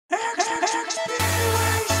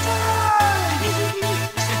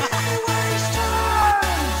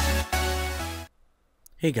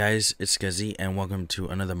Hey guys, it's Skizzy and welcome to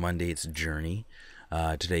another Mondates Journey.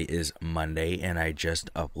 Today is Monday and I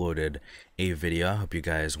just uploaded a video. I hope you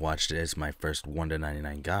guys watched it. It's my first 1 to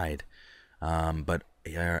 99 guide. But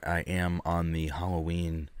here I am on the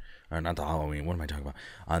Halloween, or not the Halloween, what am I talking about?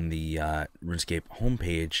 On the RuneScape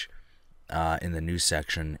homepage in the news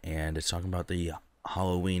section, and it's talking about the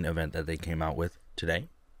Halloween event that they came out with today.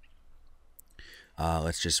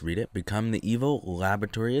 Let's just read it. Become the evil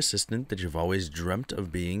laboratory assistant that you've always dreamt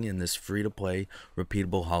of being in this free-to-play,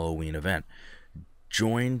 repeatable Halloween event.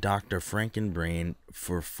 Join Dr. Frankenbrain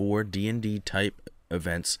for 4 D&D type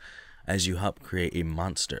events as you help create a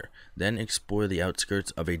monster. Then explore the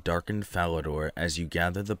outskirts of a darkened Falador as you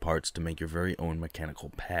gather the parts to make your very own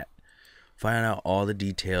mechanical pet. Find out all the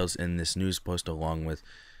details in this news post along with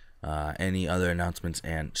any other announcements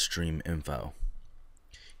and stream info.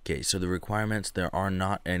 Okay, so the requirements, there are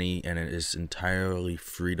not any, and it is entirely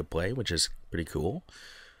free to play, which is pretty cool.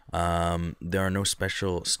 There are no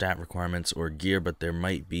special stat requirements or gear, but there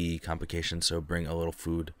might be complications, so bring a little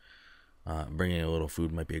food. Bringing a little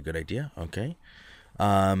food might be a good idea, okay.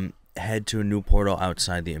 Head to a new portal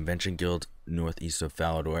outside the Invention Guild northeast of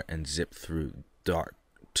Falador and zip through Dark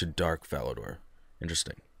Falador.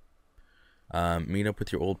 Interesting. Meet up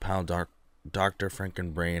with your old pal Dr.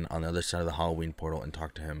 Frankenbrain on the other side of the Halloween portal and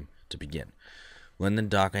talk to him to begin. Lend the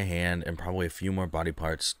doc a hand and probably a few more body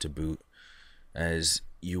parts to boot as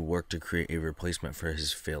you work to create a replacement for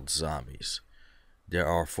his failed zombies. There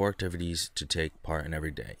are 4 activities to take part in every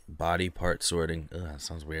day. Body part sorting, that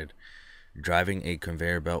sounds weird. Driving a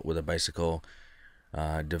conveyor belt with a bicycle,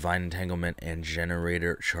 divine entanglement, and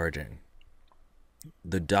generator charging.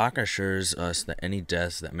 The doc assures us that any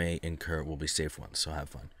deaths that may incur will be safe ones, so have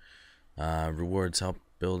fun. Rewards help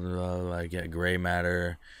build get gray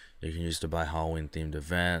matter you can use to buy Halloween themed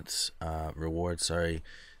events. Rewards,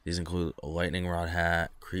 these include a lightning rod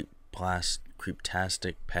hat,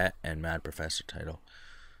 creeptastic pet, and mad professor title.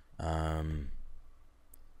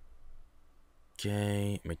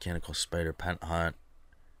 Okay, mechanical spider pet hunt.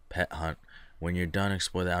 When you're done,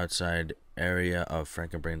 explore the outside area of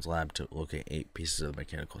Frankenbrain's lab to locate 8 pieces of the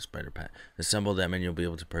mechanical spider pet. Assemble them and you'll be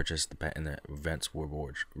able to purchase the pet in the event's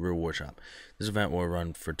reward shop. This event will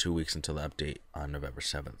run for 2 weeks until the update on November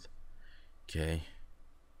 7th. Okay.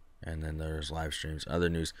 And then there's live streams. Other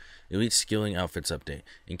news. Elite Skilling Outfits update.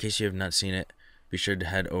 In case you have not seen it, be sure to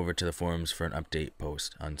head over to the forums for an update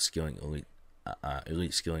post on skilling elite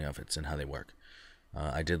skilling outfits and how they work.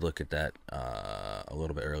 I did look at that a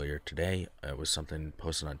little bit earlier today. It was something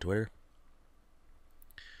posted on Twitter.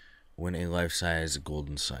 Win a life-size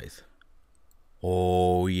golden scythe.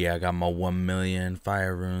 Oh yeah, I got my 1 million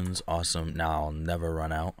fire runes. Awesome. Now I'll never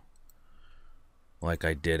run out. Like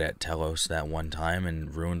I did at Telos that one time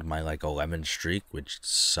and ruined my 11 streak, which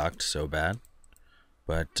sucked so bad.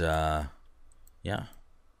 But yeah.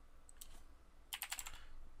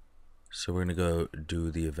 So we're gonna go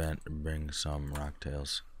do the event and bring some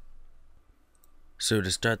rocktails. So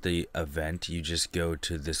to start the event, you just go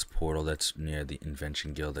to this portal that's near the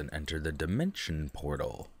Invention Guild and enter the Dimension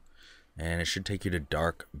Portal. And it should take you to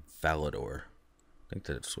Dark Falador. I think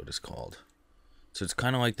that's what it's called. So it's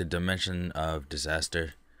kind of like the Dimension of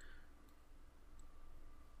Disaster.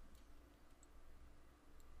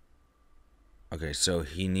 Okay, so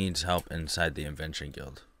he needs help inside the Invention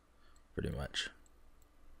Guild. Pretty much.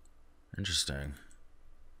 Interesting.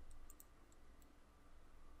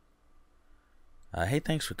 Hey,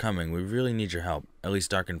 thanks for coming. We really need your help. At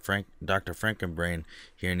least Dr. Frankenbrain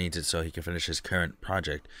here needs it so he can finish his current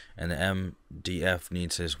project, and the MDF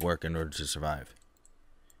needs his work in order to survive.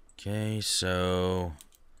 Okay, so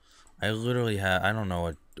I literally have, I don't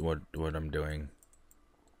know what I'm doing.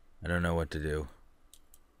 I don't know what to do.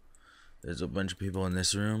 There's a bunch of people in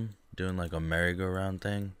this room doing like a merry-go-round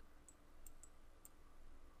thing.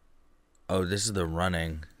 Oh, this is the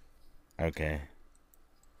running. Okay.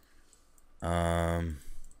 Oh,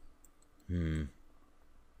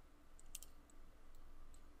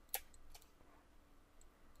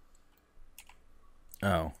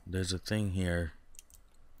 there's a thing here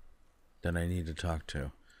that I need to talk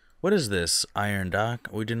to. What is this, Iron Doc?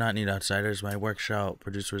 We do not need outsiders. My work shall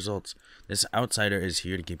produce results. This outsider is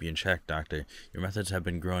here to keep you in check, Doctor. Your methods have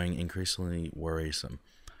been growing increasingly worrisome.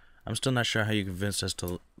 I'm still not sure how you convinced us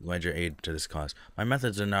to lend your aid to this cause. My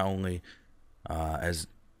methods are not only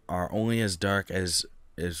only as dark as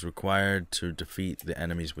is required to defeat the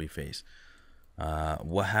enemies we face.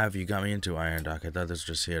 What have you got me into, Iron Doc? I thought this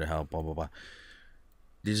was just here to help, blah, blah, blah.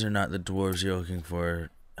 These are not the dwarves you're looking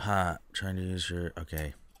for. Ha, trying to use your...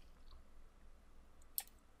 Okay.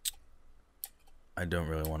 I don't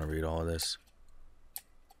really want to read all of this.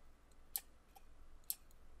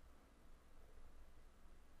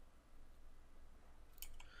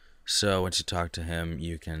 So once you talk to him,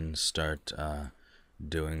 you can start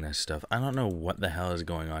doing this stuff. I don't know what the hell is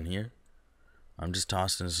going on here. I'm just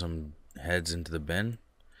tossing some heads into the bin.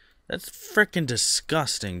 That's freaking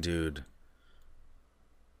disgusting, dude.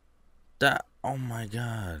 Oh my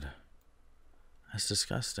god. That's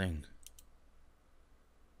disgusting.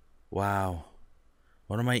 Wow.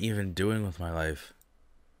 What am I even doing with my life?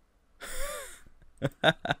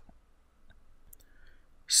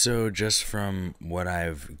 So just from what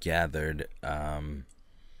I've gathered,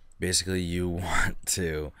 basically you want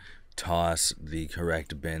to toss the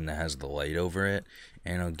correct bin that has the light over it,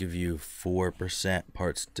 and it'll give you 4%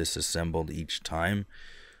 parts disassembled each time.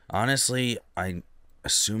 Honestly, I'm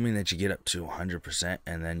assuming that you get up to 100%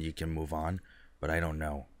 and then you can move on, but I don't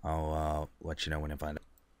know. I'll let you know when I find it.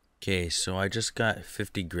 Okay, so I just got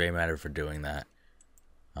 50 gray matter for doing that,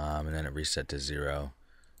 and then it reset to 0.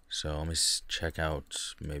 So let me check out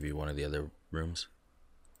maybe one of the other rooms.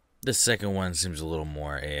 The second one seems a little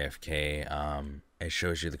more AFK. It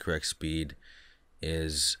shows you the correct speed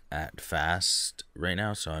is at fast right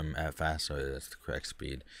now, so I'm at fast, so that's the correct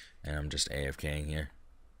speed, and I'm just AFKing here.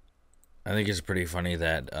 I think it's pretty funny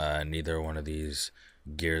that neither one of these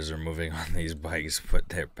gears are moving on these bikes, but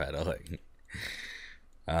they're pedaling.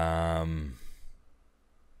 That's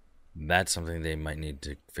something they might need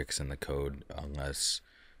to fix in the code, unless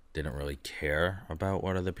they don't really care about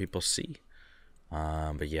what other people see.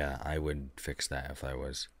 But yeah, I would fix that if I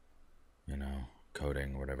was,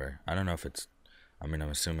 coding or whatever. I don't know if it's, I'm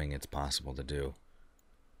assuming it's possible to do.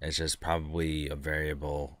 It's just probably a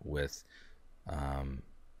variable with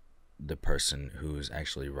the person who's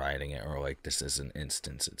actually riding it, or like this is an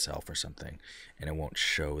instance itself or something, and it won't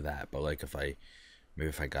show that. But like if I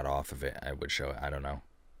got off of it, I would show it. I don't know.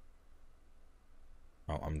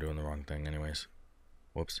 Oh, I'm doing the wrong thing anyways.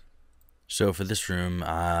 Whoops. So for this room,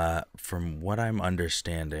 from what I'm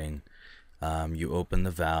understanding, you open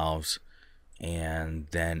the valves, and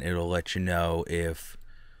then it'll let you know if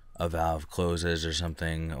a valve closes or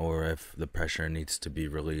something, or if the pressure needs to be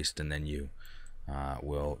released, and then you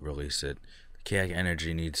will release it. The chaotic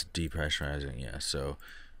energy needs depressurizing, yeah. So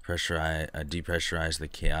depressurize the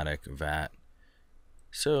chaotic vat.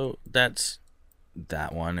 So that's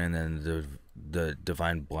that one, and then the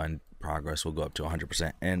divine blend progress will go up to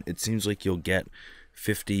 100%, and it seems like you'll get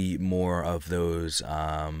 50 more of those what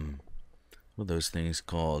are those things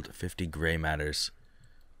called, 50 gray matters,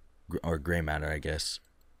 or gray matter, I guess.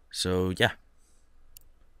 So yeah,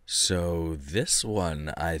 so this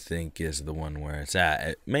one I think is the one where it's at.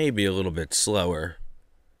 It may be a little bit slower.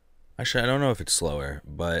 Actually, I don't know if it's slower,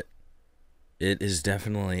 but it is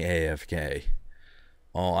definitely AFK.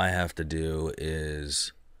 All I have to do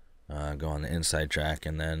is go on the inside track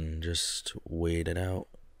and then just wait it out.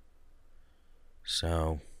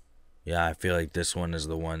 So yeah, I feel like this one is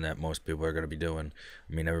the one that most people are going to be doing.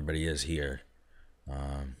 I mean, everybody is here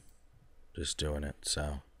just doing it.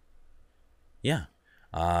 So yeah,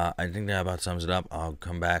 I think that about sums it up. I'll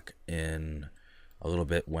come back in a little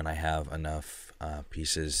bit when I have enough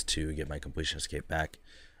pieces to get my completion escape back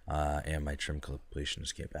and my trim completion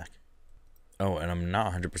escape back. Oh, and I'm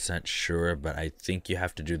not 100% sure, but I think you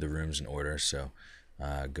have to do the rooms in order. So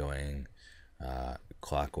going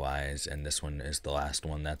clockwise, and this one is the last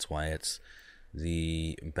one. That's why it's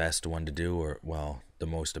the best one to do, or well, the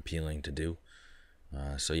most appealing to do.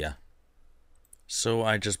 So yeah. So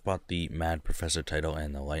I just bought the Mad Professor title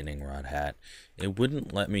and the lightning rod hat. It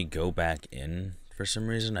wouldn't let me go back in for some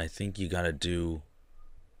reason. I think you gotta do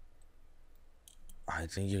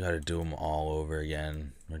them all over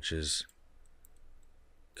again, which is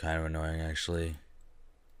kind of annoying actually.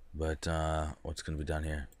 But what's gonna be done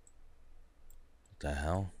here? What the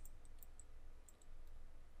hell?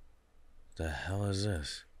 What the hell is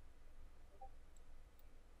this?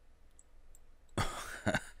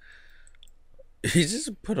 He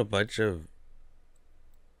just put a bunch of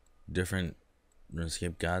different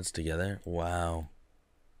RuneScape gods together. Wow.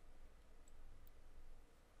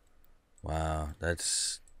 Wow,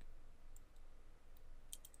 that's...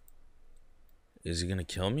 Is he gonna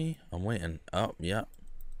kill me? I'm waiting. Oh, yeah.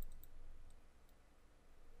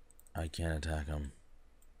 I can't attack him.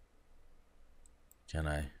 Can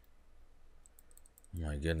I? Oh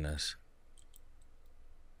my goodness.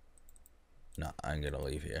 No, I'm gonna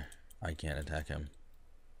leave here. I can't attack him.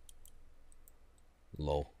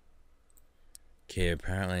 Lol. Okay,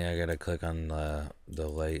 apparently I gotta click on the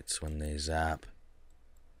lights when they zap.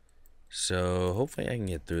 So hopefully I can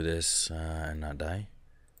get through this and not die.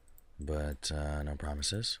 But no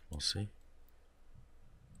promises. We'll see.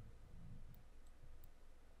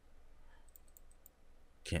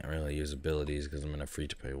 Can't really use abilities because I'm in a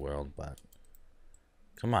free-to-play world, but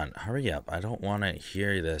Come on, hurry up. I don't want to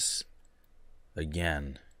hear this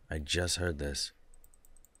again. I just heard this.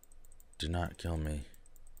 Do not kill me.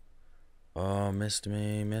 Oh, missed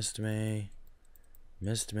me, missed me.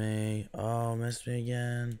 Missed me. Oh, missed me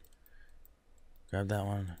again. Grab that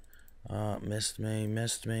one. Oh, missed me,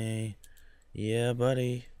 missed me. Yeah,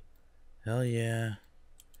 buddy. Hell yeah.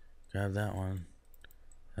 Grab that one.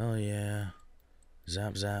 Hell yeah.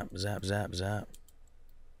 Zap, zap, zap, zap, zap.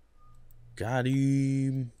 Got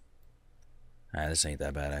him. This ain't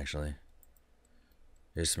that bad, actually.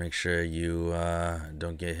 Just make sure you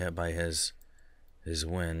don't get hit by his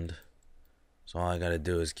wind. So all I gotta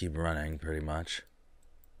do is keep running, pretty much.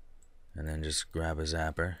 And then just grab a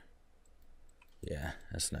zapper. Yeah,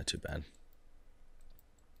 that's not too bad.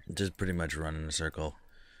 Just pretty much run in a circle.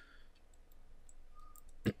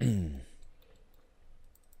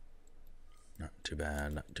 Not too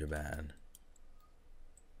bad, not too bad.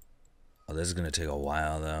 Oh, this is gonna take a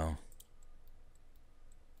while, though.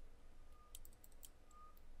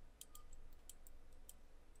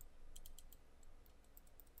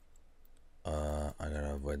 I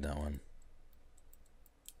gotta avoid that one.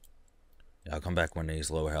 Yeah, I'll come back when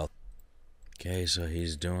he's lower health. Okay, so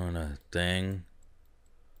he's doing a thing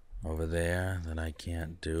over there that I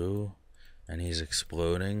can't do. And he's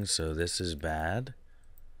exploding, so this is bad.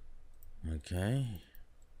 Okay.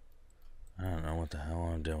 I don't know what the hell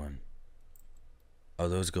I'm doing. Oh,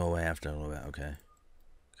 those go away after a little bit. Okay.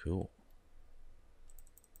 Cool.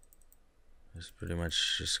 Just pretty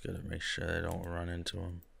much just gotta make sure I don't run into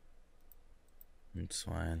him. It's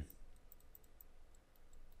fine.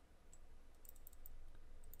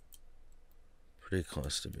 Pretty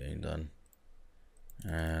close to being done.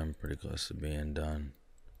 I'm pretty close to being done.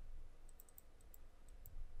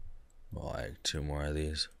 Well, like 2 more of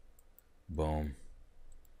these. Boom.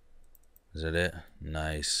 Is that it?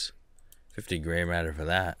 Nice. 50 gray matter for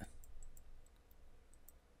that.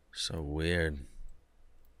 So weird.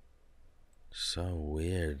 So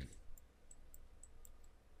weird.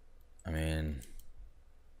 I mean,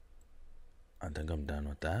 I think I'm done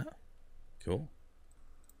with that. Cool.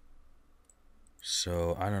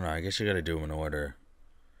 So, I don't know. I guess you gotta do them in order.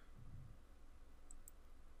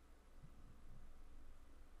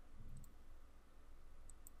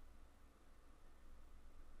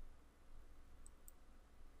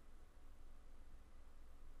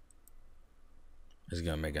 He's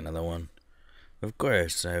gonna make another one. Of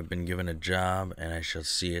course, I have been given a job, and I shall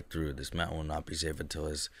see it through. This mountain will not be safe until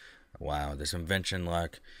his... Wow, this invention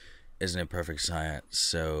luck isn't a perfect science,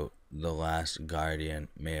 so the last guardian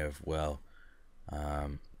may have, well...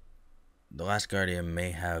 the last guardian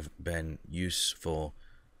may have been useful...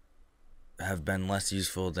 have been less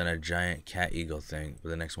useful than a giant cat-eagle thing, but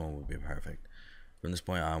the next one will be perfect. From this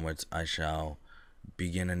point onwards, I shall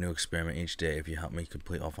begin a new experiment each day. If you help me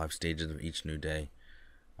complete all 5 stages of each new day,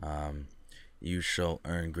 you shall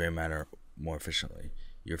earn gray matter more efficiently.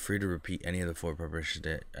 You're free to repeat any of the 4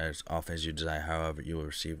 preparations as often as you desire. However, you will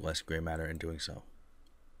receive less gray matter in doing so.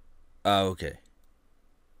 Okay.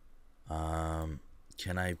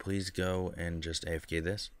 Can I please go and just AFK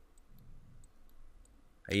this?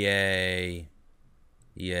 Yay.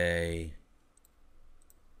 Yay.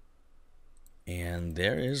 And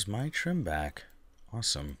there is my trim back.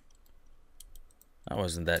 Awesome. That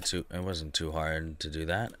wasn't it wasn't too hard to do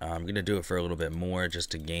that. I'm gonna do it for a little bit more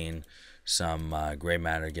just to gain some gray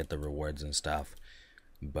matter, get the rewards and stuff.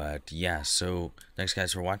 But yeah, so thanks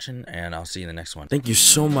guys for watching, and I'll see you in the next one. Thank you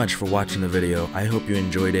so much for watching the video. I hope you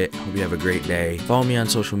enjoyed it. Hope you have a great day. Follow me on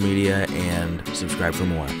social media and subscribe for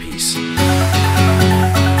more. Peace.